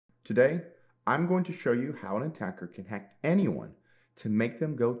Today, I'm going to show you how an attacker can hack anyone to make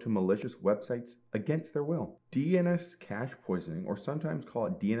them go to malicious websites against their will. DNS cache poisoning, or sometimes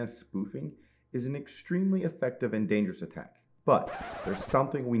called DNS spoofing, is an extremely effective and dangerous attack. But there's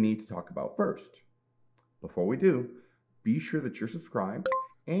something we need to talk about first. Before we do, be sure that you're subscribed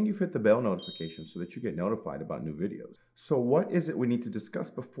and you've hit the bell notification so that you get notified about new videos. So what is it we need to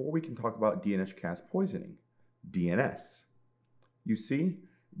discuss before we can talk about DNS cache poisoning? DNS. You see,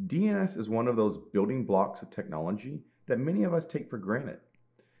 DNS is one of those building blocks of technology that many of us take for granted.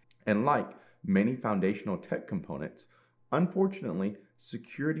 And like many foundational tech components, unfortunately,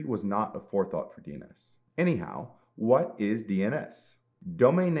 security was not a forethought for DNS. Anyhow, what is DNS?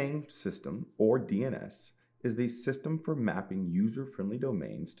 Domain Name System, or DNS, is the system for mapping user-friendly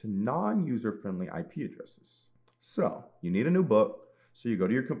domains to non-user-friendly IP addresses. So, you need a new book, so you go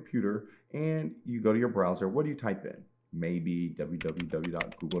to your computer and you go to your browser. What do you type in? Maybe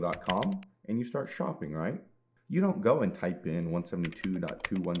www.google.com, and you start shopping, right? You don't go and type in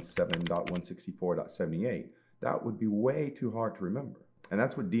 172.217.164.78. That would be way too hard to remember. And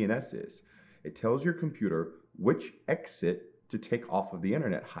that's what DNS is. It tells your computer which exit to take off of the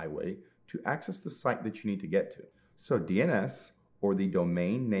internet highway to access the site that you need to get to. So DNS, or the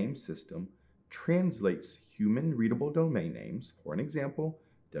Domain Name System, translates human-readable domain names, for an example,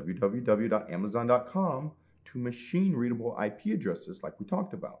 www.amazon.com, to machine-readable IP addresses like we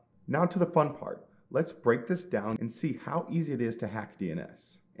talked about. Now to the fun part. Let's break this down and see how easy it is to hack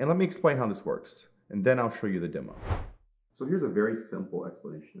DNS. And let me explain how this works, and then I'll show you the demo. So here's a very simple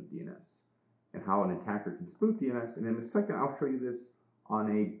explanation of DNS and how an attacker can spoof DNS, and in a second I'll show you this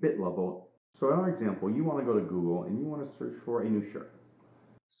on a bit level. So in our example, you want to go to Google and you want to search for a new shirt.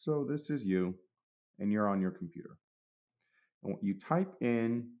 So this is you, and you're on your computer. And you type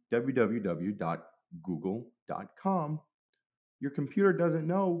in www.google.com. Your computer doesn't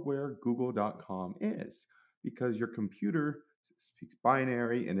know where google.com is because your computer speaks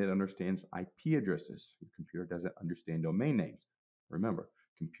binary and it understands IP addresses. Your computer doesn't understand domain names. Remember,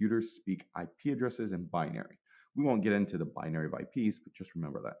 computers speak IP addresses in binary. We won't get into the binary of IPs, but just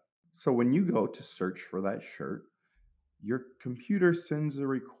remember that. So when you go to search for that shirt, your computer sends a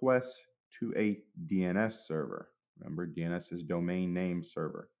request to a DNS server. Remember, DNS is domain name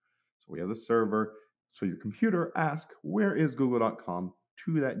server. So we have the server. So your computer asks, where is google.com,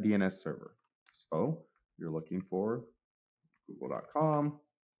 to that DNS server. So you're looking for google.com.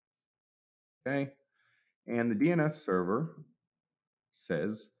 Okay. And the DNS server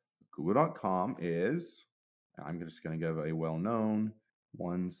says google.com is, I'm just going to give a well-known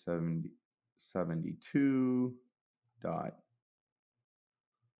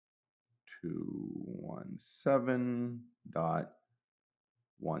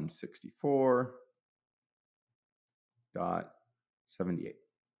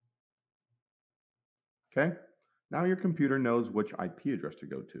Okay, now your computer knows which IP address to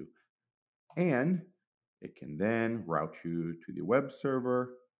go to, and it can then route you to the web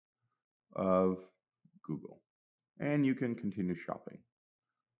server of Google, and you can continue shopping.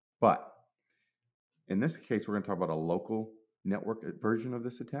 But in this case, we're going to talk about a local network version of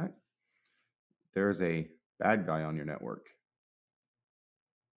this attack. There's a bad guy on your network.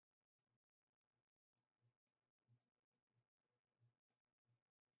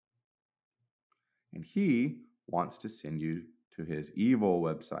 And he wants to send you to his evil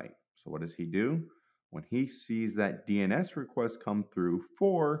website. So what does he do? When he sees that DNS request come through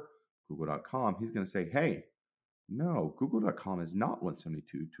for google.com, he's going to say, hey, no, google.com is not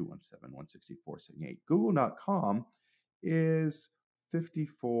 172.217.164.78. Google.com is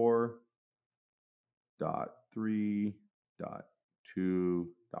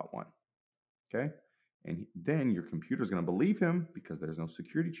 54.3.2.1. Okay? And then your computer is going to believe him because there's no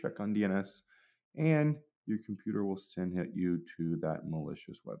security check on DNS, and your computer will send you to that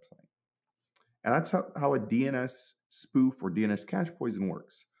malicious website. And that's how a DNS spoof or DNS cache poison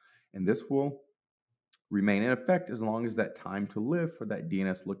works. And this will remain in effect as long as that time to live for that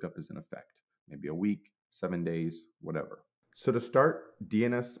DNS lookup is in effect. Maybe a week, 7 days, whatever. So to start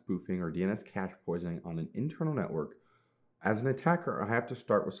DNS spoofing or DNS cache poisoning on an internal network, as an attacker, I have to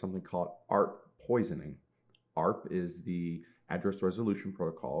start with something called ARP poisoning. ARP is the address resolution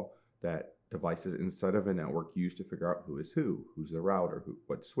protocol that devices inside of a network use to figure out who is who's the router,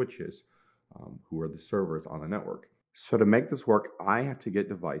 what switches, who are the servers on the network. So to make this work, I have to get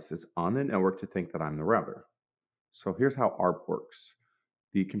devices on the network to think that I'm the router. So here's how ARP works.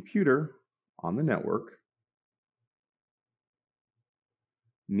 The computer on the network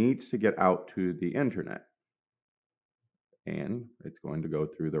needs to get out to the internet, and it's going to go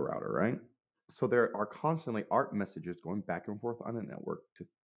through the router, right? So there are constantly ARP messages going back and forth on the network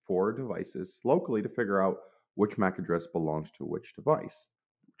 4 devices locally to figure out which MAC address belongs to which device,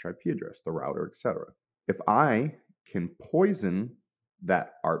 which IP address, the router, etc. If I can poison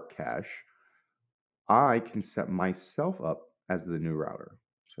that ARP cache, I can set myself up as the new router.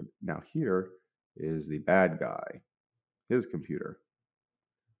 So now here is the bad guy, his computer.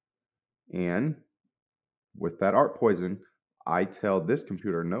 And with that ARP poison, I tell this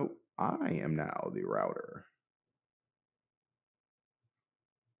computer, nope, I am now the router.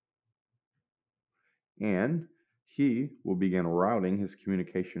 And he will begin routing his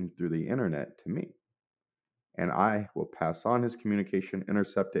communication through the internet to me. And I will pass on his communication,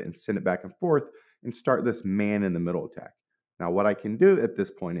 intercept it, and send it back and forth and start this man-in-the-middle attack. Now, what I can do at this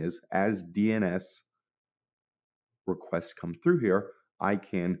point is, as DNS requests come through here, I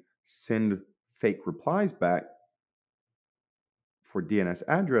can send fake replies back for DNS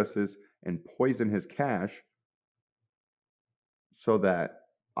addresses and poison his cache so that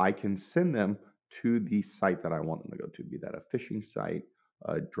I can send them to the site that I want them to go to, be that a phishing site,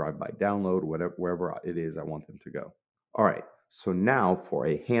 a drive-by download, wherever it is I want them to go. All right, so now for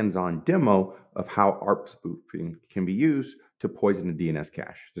a hands-on demo of how ARP spoofing can be used to poison a DNS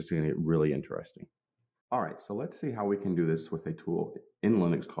cache. This is going to get really interesting. All right, so let's see how we can do this with a tool in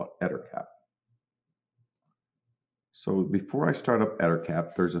Linux called Ettercap. So before I start up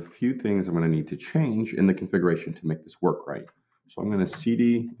Ettercap, there's a few things I'm going to need to change in the configuration to make this work right. So I'm going to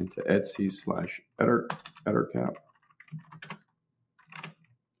cd into etc/ettercap.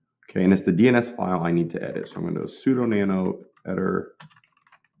 Okay, and it's the DNS file I need to edit. So I'm going to do sudo nano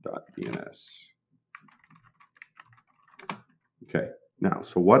eder.dns. Okay, now,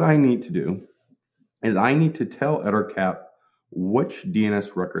 so what I need to do is I need to tell Ettercap which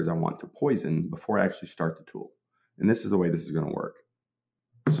DNS records I want to poison before I actually start the tool. And this is the way this is going to work.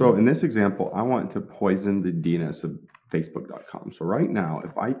 So in this example, I want to poison the DNS of facebook.com. So right now,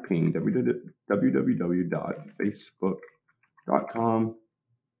 if I ping www.facebook.com,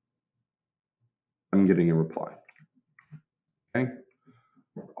 I'm getting a reply. Okay.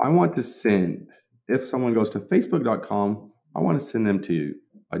 I want to send, if someone goes to facebook.com, I want to send them to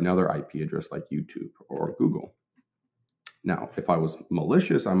another IP address like YouTube or Google. Now, if I was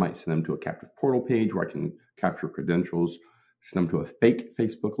malicious, I might send them to a captive portal page where I can capture credentials, send them to a fake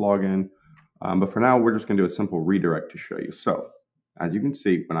Facebook login. But for now, we're just going to do a simple redirect to show you. So as you can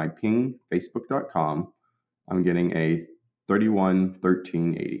see, when I ping facebook.com, I'm getting a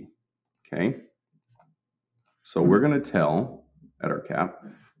 311380. Okay. So we're going to tell Ettercap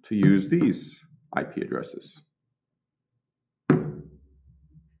to use these IP addresses. So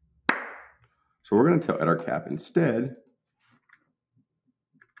we're going to tell Ettercap instead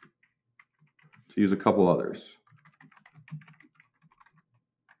to use a couple others.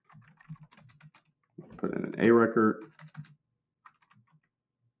 Put in an A record.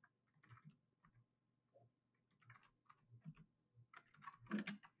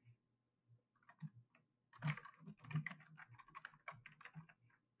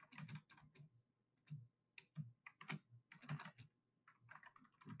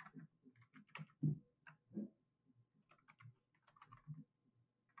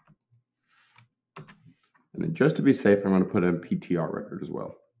 And then just to be safe, I'm going to put in a PTR record as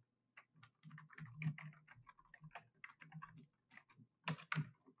well.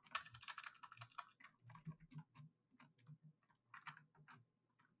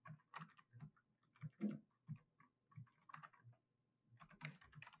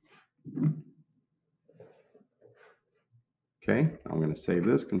 Okay, I'm going to save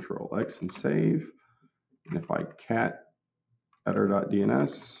this, Control X and save. And if I cat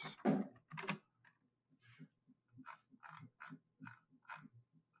eder.dns,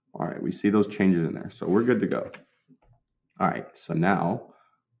 all right, we see those changes in there. So we're good to go. All right, so now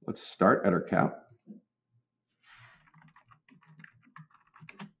let's start Ettercap.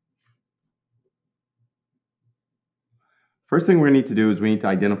 First thing we need to do is we need to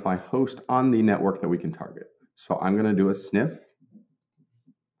identify host on the network that we can target. So I'm going to do a sniff,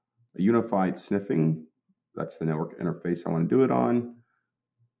 a unified sniffing. That's the network interface I want to do it on.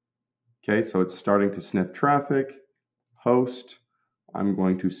 Okay, so it's starting to sniff traffic, host. I'm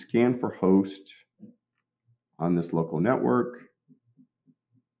going to scan for host on this local network.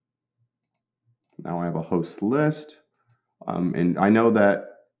 Now I have a host list. And I know that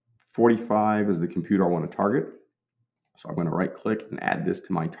 45 is the computer I want to target. So I'm going to right click and add this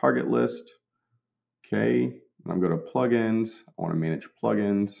to my target list. Okay, and I'm going to plugins. I want to manage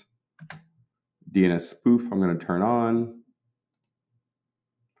plugins. DNS spoof I'm going to turn on.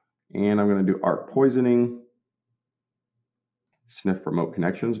 And I'm going to do ARP poisoning. Sniff remote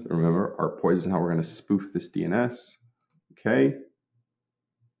connections. Remember, ARP poison is how we're going to spoof this DNS. Okay.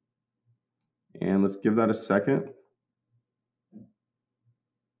 And let's give that a second.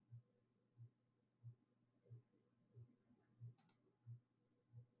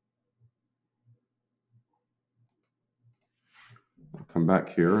 I'll come back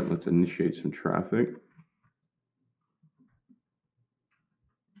here and let's initiate some traffic.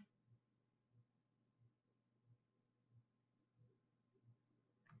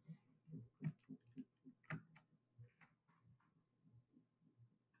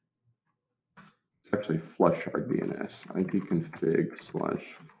 Let's actually flush our DNS.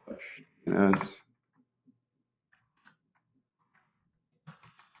 ipconfig/flush DNS.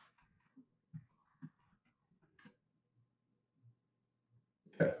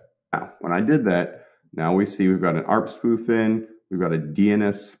 Okay. Now, when I did that, now we see we've got an ARP spoof in, we've got a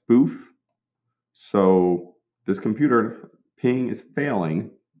DNS spoof. So this computer ping is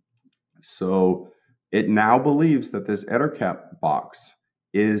failing. So it now believes that this EtherCap box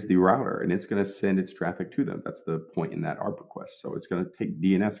is the router, and it's going to send its traffic to them. That's the point in that ARP request. So it's going to take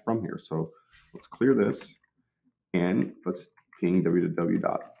DNS from here. So let's clear this, and let's ping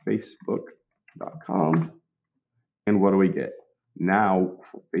www.facebook.com. And what do we get? Now,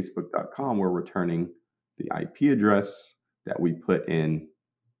 for facebook.com, we're returning the IP address that we put in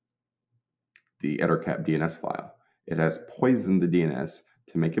the EtherCap DNS file. It has poisoned the DNS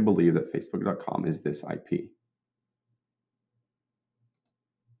to make it believe that facebook.com is this IP.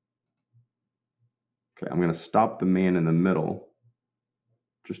 Okay, I'm going to stop the man in the middle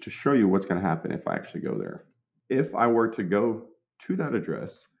just to show you what's going to happen if I actually go there. If I were to go to that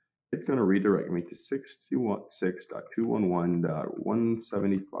address, it's going to redirect me to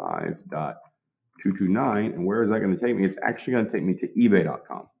 6.216.211.175.229. And where is that going to take me? It's actually going to take me to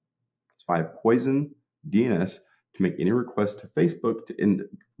ebay.com. So I have poisoned DNS to make any request to Facebook to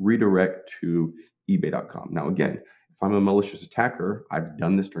redirect to ebay.com. Now, again, if I'm a malicious attacker, I've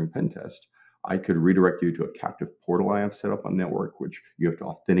done this during pen test. I could redirect you to a captive portal I have set up on network, which you have to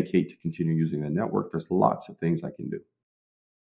authenticate to continue using the network. There's lots of things I can do.